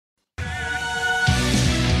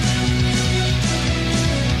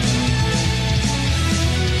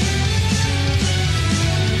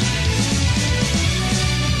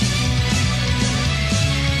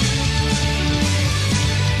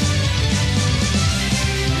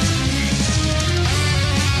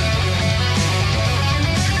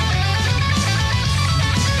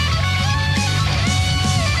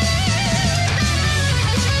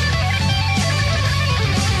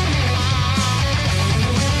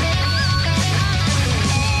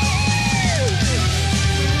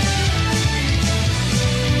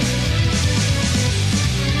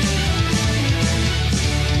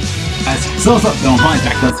So what's up, though? I'm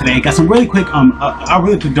back today. Got some really quick, a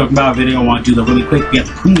really quick DragonBallZ video. I want to do the really quick. We got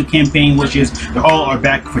the Porunga campaign wishes. They all are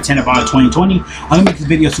back for Tanabata 2020. I'm gonna make this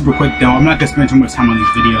video super quick, though. I'm not gonna spend too much time on these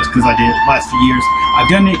videos because I did it last few years. I've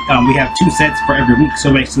done it. We have 2 sets for every week.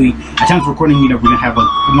 So basically, at times of recording, we're gonna have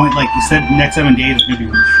next 7 days. It's gonna be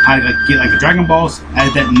how to get the DragonBallZ.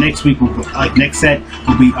 As that next week, next set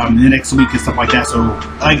will be the next week and stuff like that. So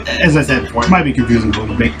as I said before, it might be confusing a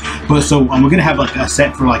little bit, but so we're gonna have a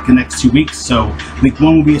set for the next 2 weeks. So week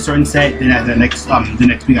 1 will be a certain set, then the next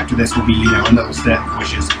week after this will be another set of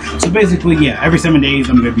wishes. So basically, yeah, every 7 days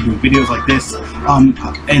I'm gonna be doing videos like this, and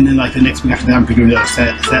then the next week after that I'm gonna do another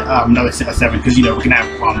set of 7, because we're gonna have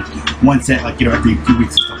 1 set every few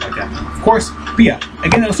weeks and stuff like that, of course. But yeah,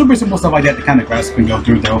 again, super simple stuff like that to kind of grasp and go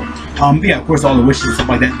through, though. But yeah, of course, all the wishes and stuff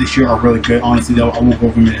like that this year are really good. Honestly, though, I will go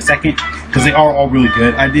over them in a second because they are all really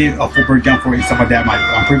good. I did a full breakdown for it and stuff like that in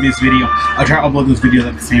my previous video. I'll try to upload those videos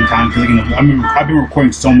at the same time because I've been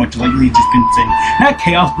recording so much lately. It's just been not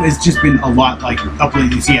chaos, but it's just been a lot up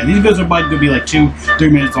lately. So yeah, these videos are probably gonna be 2-3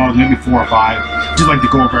 minutes long, maybe 4 or 5. Just to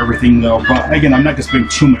go over everything, though. But again, I'm not gonna spend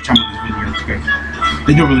too much time on these videos because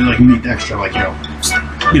they don't really need the extra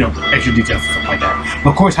extra details and stuff like that.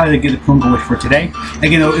 But of course, how to get the Porunga wish for today.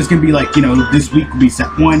 Again, it's gonna be this week will be set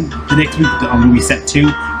 1, the next week will be set 2,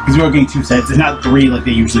 because we are getting 2 sets. It's not 3 like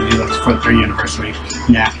they usually do for the 3rd anniversary.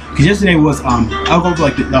 Yeah, because yesterday was I'll go over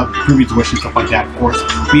the previous wish and stuff like that, of course.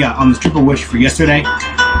 But yeah, this triple wish for yesterday.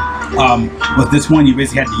 With this one, you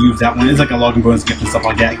basically had to use that one. It's like a login bonus gift and stuff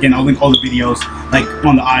like that. Again, I'll link all the videos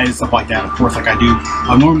on the eyes and stuff like that, of course, like I do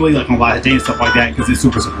normally on last day and stuff like that, because it's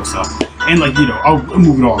super simple stuff. And I'll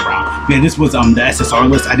move it all around. Yeah, this was the SSR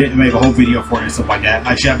list. I didn't make a whole video for it and stuff like that.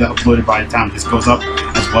 I should have that uploaded by the time this goes up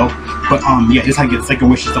as well. But yeah, this is how you get the second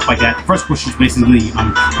wish and stuff like that. The first wish is basically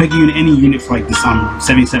picking any unit for this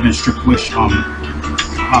 77 strip wish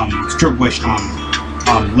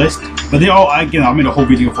list. But they all, I made a whole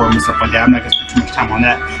video for them and stuff like that. I'm not gonna spend too much time on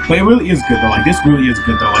that. But it really is good, though. This really is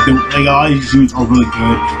good, though. A lot of these units are really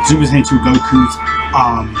good. Super Saiyan 2 Goku's,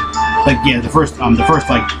 yeah, the first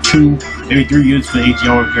 2, maybe 3 units for the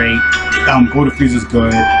AGL are great. Golden Frieza's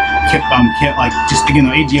good. The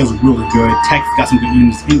AGL is really good. Tech's got some good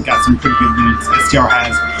units. Ink got some pretty good units. STR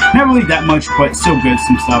has not really that much, but still good.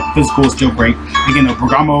 Some stuff. Physical is still great. Again,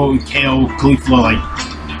 Bergamo, Kale, Caulifla,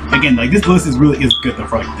 again, this list is really good, though,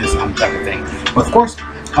 for this type of thing. But of course,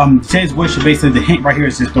 today's wish is basically the hint right here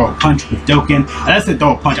is just throw a punch with Dokkan. And I said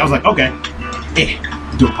throw a punch. I was like, okay,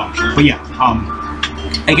 do a punch. But yeah,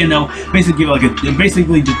 again, though, basically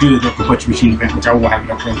basically just do the Dokkan punch machine event, which I will have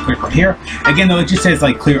it up really quick right here. Again, though, it just says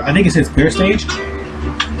clear. I think it says clear stage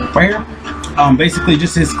right here. Basically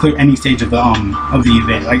just says clear any stage of the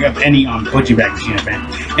event, of any punching bag machine event.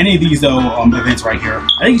 Any of these, though, events right here.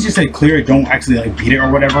 I think it just said clear it, don't actually beat it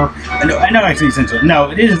or whatever. I know actually essentially.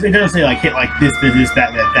 No, it doesn't say hit this,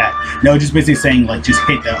 that. No, just basically saying just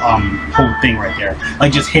hit the whole thing right there.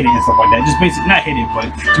 Just hit it and stuff like that. Just basically not hit it,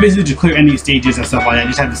 but just basically just clear any stages and stuff like that.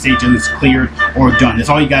 Just have the stage at least cleared or done. That's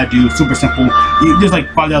all you gotta do. Super simple. There's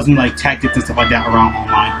 5,000 tactics and stuff like that around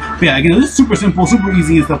online. But yeah, again, this is super simple, super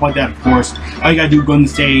easy and stuff like that, of course. All you gotta do, go on the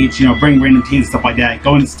stage, bring random teams and stuff like that.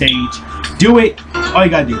 Go on the stage, do it. All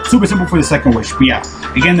you gotta do. Super simple for the second wish. But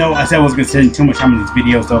yeah, again, though, I said I wasn't gonna spend too much time on these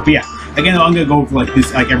videos, though. But yeah, again, though, I'm gonna go over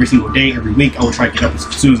this every single day, every week. I will try to get up as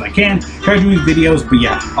soon as I can. Try to do these videos. But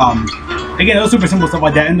yeah, again, it was super simple stuff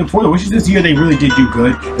like that. And for the wishes this year, they really did do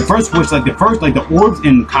good. The first wish, the orbs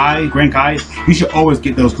and Grand Kais, you should always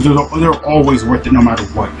get those because they're always worth it no matter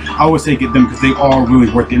what. I always say get them because they are really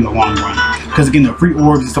worth it in the long run. Because again, the free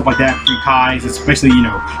orbs and stuff like that, free Kais, especially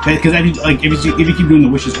because if you keep doing the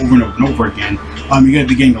wishes over and over and over again, you're gonna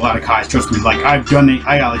be getting a lot of Kais. Trust me. I've done it.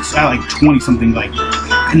 I got 20 something.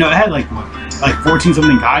 No, I had 14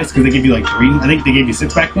 something Kais because they gave you 3. I think they gave you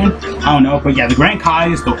 6 back then. I don't know, but yeah, the Grand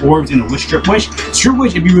Kais, the orbs, and the strip wish. Strip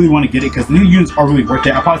wish, if you really want to get it, because the new units are really worth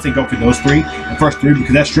it. I'll probably say go for those 3, the first 3,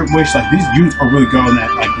 because that strip wish, these units are really good on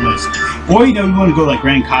that list. Or you want to go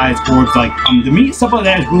Grand Kais, orbs, the meat stuff like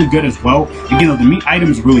that is really good as well. Again, the meat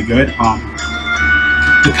item is really good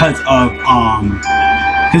because of a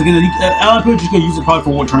lot of people just gonna use it probably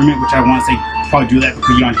for World Tournament, which I want to say probably do that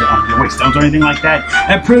because you don't have to waste stones or anything like that.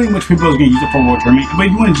 And pretty much people are gonna use it for World Tournament. But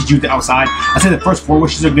if you want to just use it outside, I say the first 4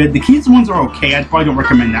 wishes are good. The keys ones are okay. I probably don't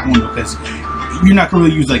recommend that one because you're not gonna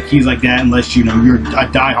really use like keys like that unless you know you're a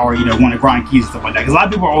diehard, you know, want to grind keys and stuff like that. Because a lot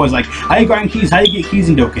of people are always like, how do you grind keys? How do you get keys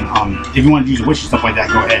in Dokkan? If you want to use a wish and stuff like that,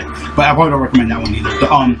 go ahead. But I probably don't recommend that one either.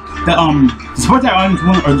 The support type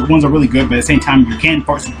items ones are really good, but at the same time you can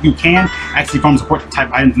actually farm support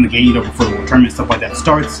type items in the game, you know, before the tournament stuff like that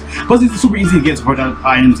starts. Plus it's super easy to get support type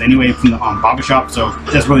items anyway from the Baba shop, so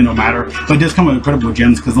that's really no matter. But it does come with incredible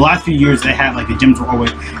gems, because the last few years they had like the gems were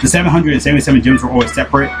always, the 777 gems were always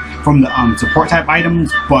separate from the support type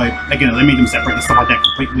items, but again they made them separate and stuff like that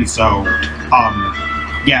completely. So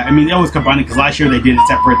yeah, I mean they always combined it, because last year they did it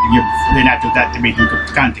separate, the year before, then after that they made them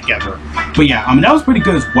kind of together. But yeah, that was pretty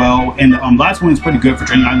good as well. And the last one is pretty good for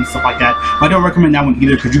training items and stuff like that. But I don't recommend that one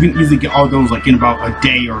either, because you can easily get all those like in about a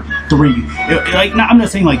day or 3. I'm not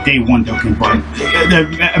saying like day 1 Dokkan, but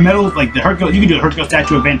the medals, like the Hercule, you can do the Hercule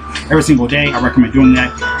statue event every single day. I recommend doing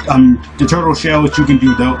that. The turtle shells, you can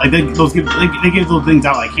do those. Like they give those things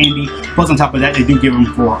out like candy. Plus on top of that, they do give them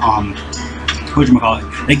for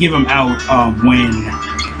whatchamacallit, they give them out when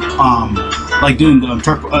like doing the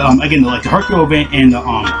again like the Hercule event and the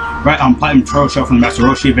Platinum Turtle Shell from the Master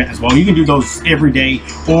Roshi event as well. You can do those every day.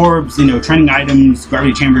 Orbs, you know, training items,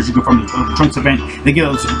 gravity chambers. You go from the Trunks event. They give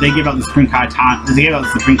out the Spring Kai time. They give out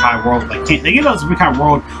the Spring Kai world. Like they give out the Spring Kai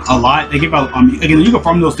world a lot. They give out again. You can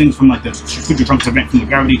farm those things from like the Future Trunks event from the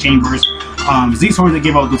gravity chambers. Z swords, they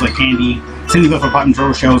give out those like candy. Same thing goes for Platinum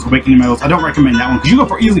Turtle Shells, Awakening Medals. I don't recommend that one, because you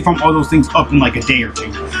can easily farm all those things up in like a day or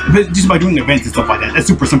 2, but just by doing events and stuff like that. That's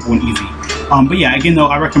super simple and easy. But yeah, again though,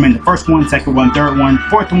 I recommend the first one, second one, third one,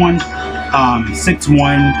 fourth one, sixth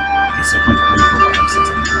one.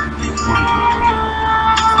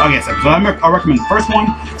 Okay, so I recommend the first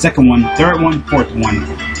one, second one, third one, fourth one,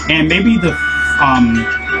 and maybe the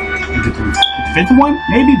fifth one,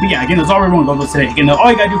 maybe. But yeah, again, that's all everyone goes today. Again,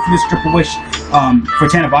 all you gotta do for this triple wish for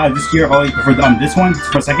Tanabata this year, or for this one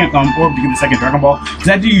for second, or to get the second Dragon Ball. Because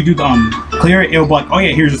after you do the clear it, it'll be like, oh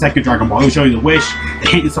yeah, here's the second Dragon Ball. It'll show you the wish, the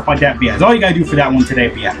hint, and stuff like that. But yeah, that's all you gotta do for that one today.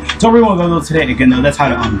 But yeah, so everyone goes today. Again, though, that's how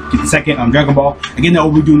to get the second Dragon Ball. Again, though,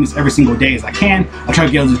 we'll be doing this every single day as I can. I'll try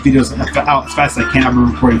to get those videos out as fast as I can. I've been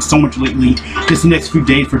recording so much lately. Just the next few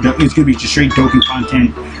days for it's gonna be just straight Dokkan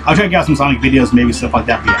content. I'll try to get out some Sonic videos, maybe stuff like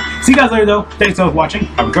that. But yeah, see you guys later though. Thanks for watching.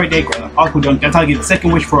 Have a great day. All cool done. That's how I get the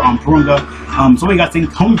second wish for Porunga. So what you guys think?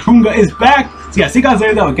 Porunga is back. So yeah, see you guys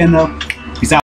later though. Again though.